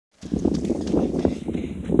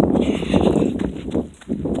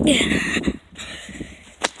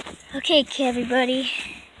Okay, everybody.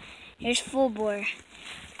 Here's Fullbore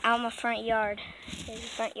out in my front yard. Here's the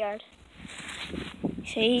front yard.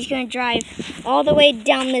 So he's gonna drive all the way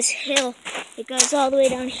down this hill. It goes all the way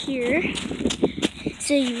down here.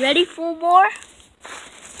 So you ready, Fullbore?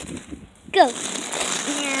 Go.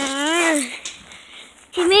 Yeah.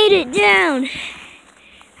 He made it down.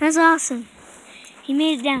 That's awesome. He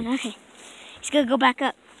made it down. Okay. He's gonna go back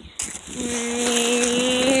up.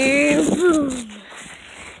 Boom.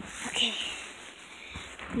 Okay.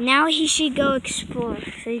 Now he should go explore.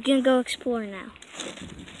 So he's gonna go explore now.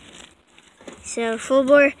 So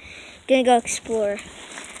Fullbore, gonna go explore.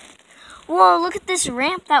 Whoa, look at this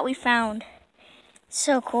ramp that we found.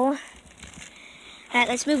 So cool. Alright,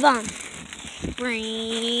 let's move on.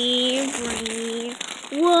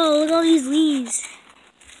 Whoa, look at all these leaves.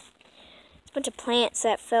 A bunch of plants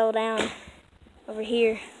that fell down over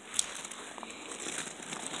here.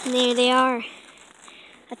 And there they are.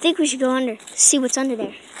 I think we should go under, see what's under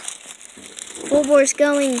there. Fullbore's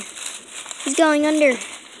going. He's going under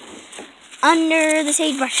the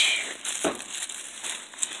sagebrush.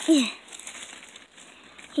 Yeah.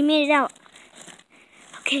 He made it out.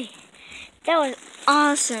 Okay. That was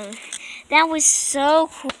awesome. That was so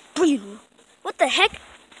cool. What the heck?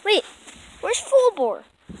 Wait, where's Fullbore?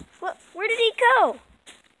 Where did he go?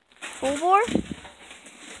 Fullbore?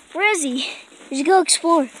 Where is he? Did you go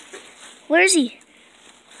explore? Where is he?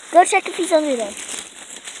 Go check if he's under there.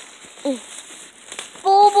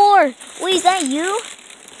 Fullbore! Wait, is that you?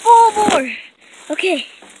 Fullbore! Okay.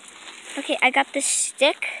 Okay, I got this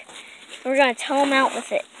stick. We're gonna tow him out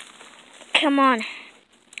with it. Come on.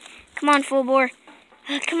 Come on, Fullbore.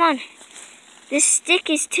 Come on. This stick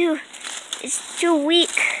is too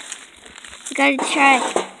weak. We gotta try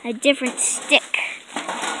a different stick.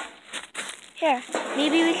 Here,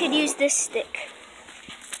 maybe we could use this stick.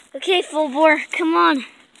 Okay, Fullbore, come on.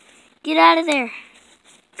 Get out of there.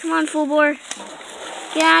 Come on, Fullbore.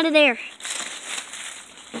 Get out of there.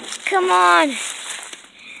 Come on.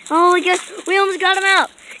 Oh, we almost got him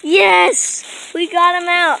out. Yes, we got him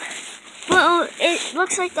out. Well, it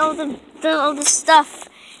looks like all the stuff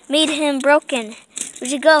made him broken. We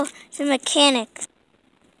should go to the mechanic.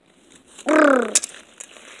 All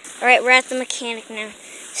right, we're at the mechanic now.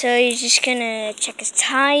 So he's just gonna check his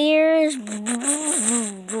tires.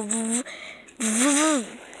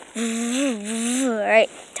 All right,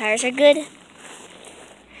 tires are good.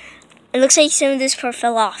 It looks like some of this part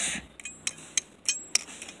fell off.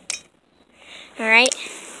 All right.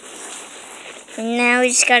 And now we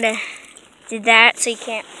just gotta do that so you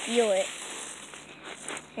can't feel it.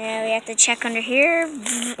 Yeah, we have to check under here.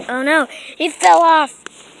 Oh no, he fell off.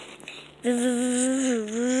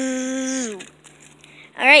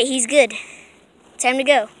 All right, he's good. Time to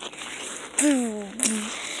go. All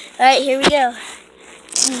right, here we go.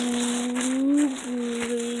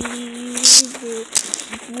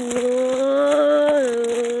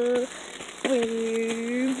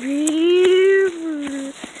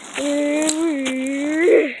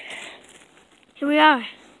 Here we are.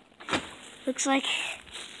 Looks like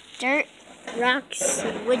dirt, rocks,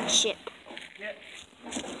 wood chip.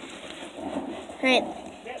 Alright,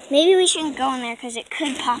 maybe we shouldn't go in there because it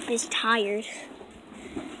could pop his tires.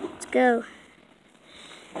 Let's go.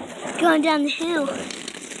 Going down the hill.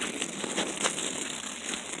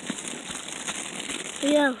 Here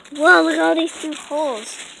we go. Whoa, look at all these two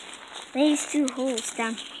holes. These two holes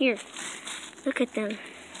down here. Look at them.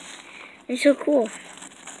 They're so cool.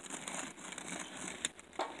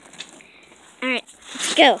 Alright,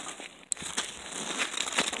 let's go.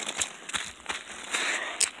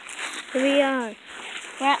 Here we are.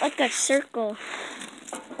 We're at like a circle.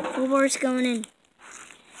 Fullbore's going in.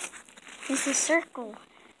 It's a circle.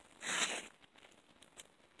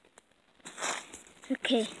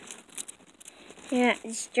 Okay. Yeah,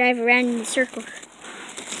 just drive around in the circle.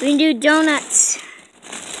 We can do donuts.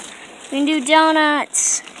 We can do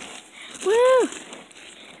donuts. Woo!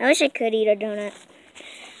 I wish I could eat a donut.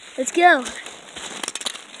 Let's go.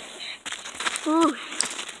 Ooh.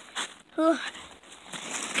 Ooh.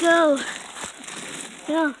 Go.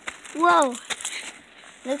 Go. Whoa.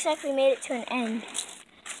 Looks like we made it to an end.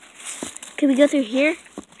 Can we go through here?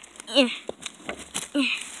 Yeah. Yeah.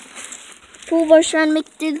 Fullbore's trying to make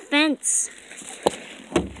it through the fence.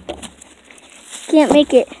 Can't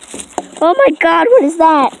make it. Oh my god, what is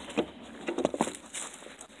that?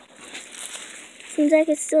 Seems like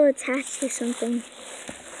it's still attached to something.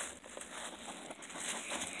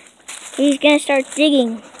 He's gonna start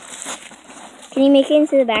digging. Can you make it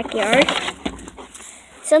into the backyard?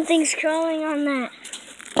 Something's crawling on that.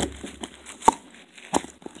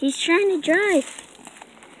 He's trying to drive.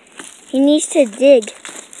 He needs to dig.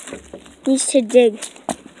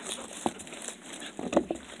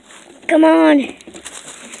 Come on.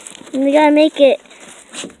 We gotta make it.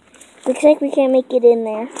 Looks like we can't make it in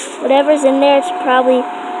there. Whatever's in there, it's probably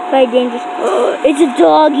quite dangerous. Oh, it's a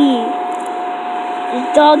doggy.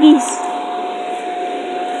 There's doggies.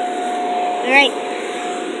 Alright.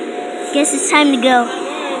 Guess it's time to go.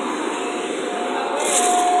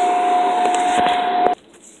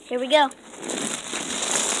 Here we go.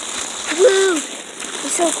 Woo!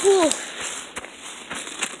 It's so cool.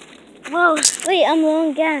 Whoa, wait, I'm low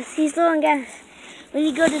on gas. He's low on gas. We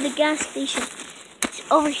need to go to the gas station. It's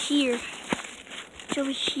over here. It's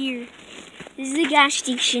over here. This is the gas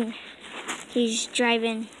station. He's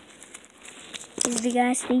driving. This is the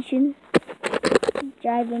gas station. He's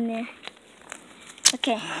driving there.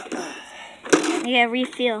 Okay. I gotta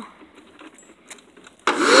refill.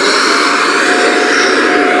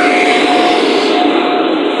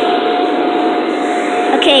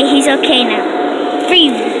 Okay, he's okay now.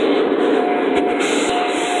 Freeze.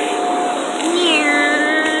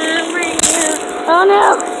 Oh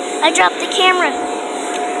no! I dropped the camera.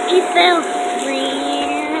 He fell.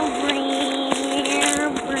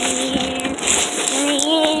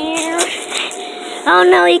 Oh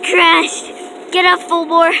no, he crashed. Get up, full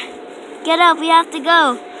bore. Get up, we have to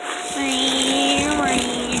go.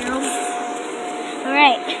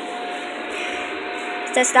 Alright.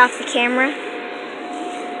 Dust off the camera.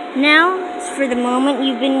 Now, it's for the moment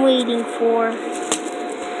you've been waiting for.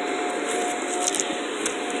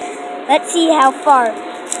 Let's see how far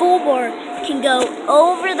Full Bore can go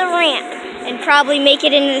over the ramp and probably make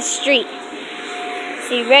it into the street.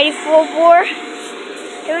 So you ready, Full Bore?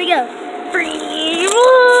 Here we go.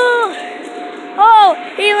 Oh,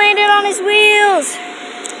 he landed on his wheels.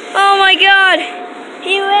 Oh my God.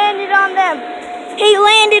 He landed on them. He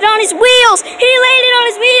landed on his wheels. He landed on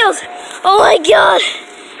his wheels. Oh my God.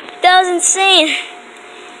 That was insane.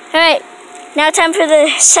 All right, now time for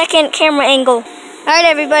the second camera angle. All right,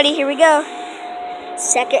 everybody, here we go.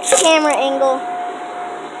 Second camera angle.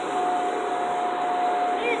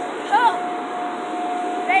 Oh.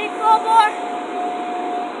 Ready, Full Bore?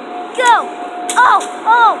 Go.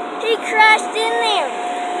 Oh, he crashed in there.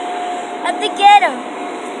 I have to get him.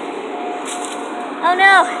 Oh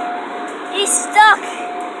no, he's stuck.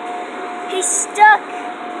 He's stuck.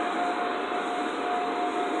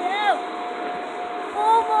 No.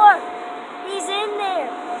 Full Bore, he's in there.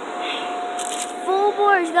 Full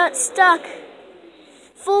Bore's got stuck.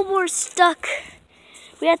 Full Bore's stuck.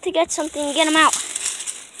 We have to get something to get him out.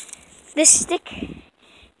 This stick,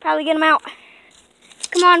 probably get him out.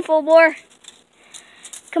 Come on, Full Bore.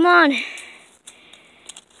 Come on.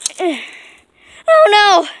 Oh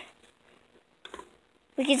no!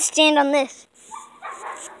 We can stand on this.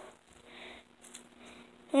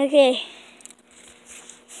 Okay.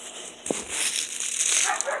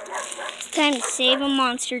 It's time to save a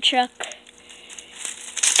monster truck.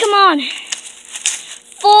 Come on.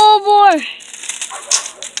 Full Bore.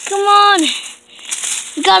 Come on.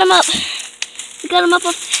 We got him up. We got him up.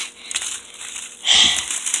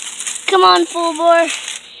 Come on, Full Bore.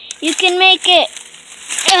 You can make it.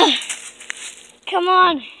 Ugh. Come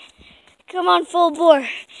on. Come on, Full Bore.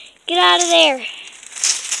 Get out of there.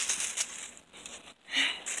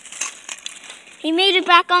 He made it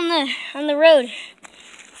back on the road.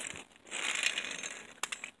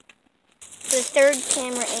 The third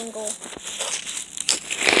camera angle.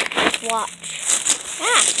 Watch.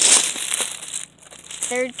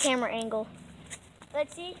 Third camera angle.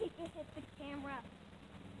 Let's see if he can hit the camera.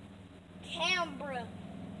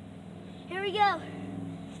 Here we go.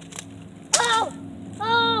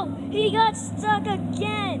 Oh, he got stuck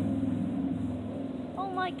again. Oh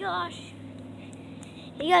my gosh.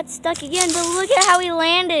 He got stuck again, but look at how he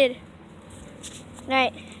landed. All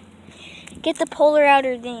right, get the polar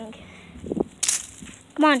outer thing.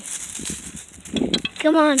 Come on.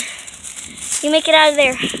 Come on. You make it out of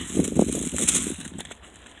there.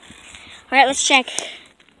 All right, let's check.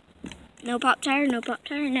 No pop tire, no pop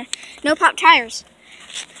tire, no pop tires.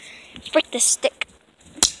 Let's break this stick.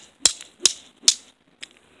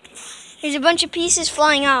 There's a bunch of pieces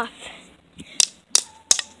flying off.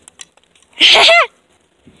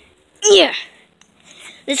 Yeah.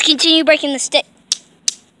 Let's continue breaking the stick.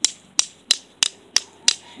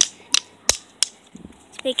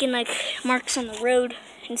 It's making like marks on the road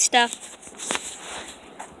and stuff.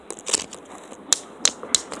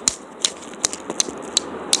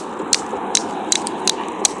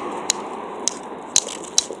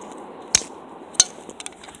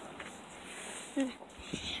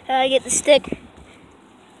 I get the stick.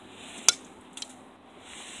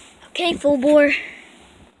 Okay, Full Bore.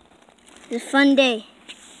 It's a fun day.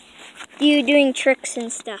 You doing tricks and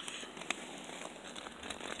stuff.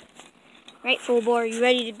 Right, Full Bore, you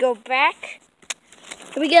ready to go back?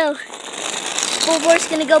 Here we go. Full Bore's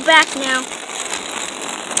gonna go back now.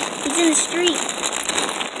 He's in the street.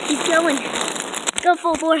 He's going. Go,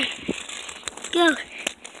 Full Bore. Go.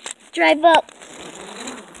 Drive up.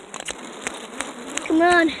 Come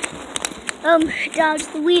on. Dodge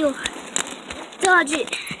the wheel. Dodge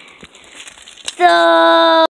it.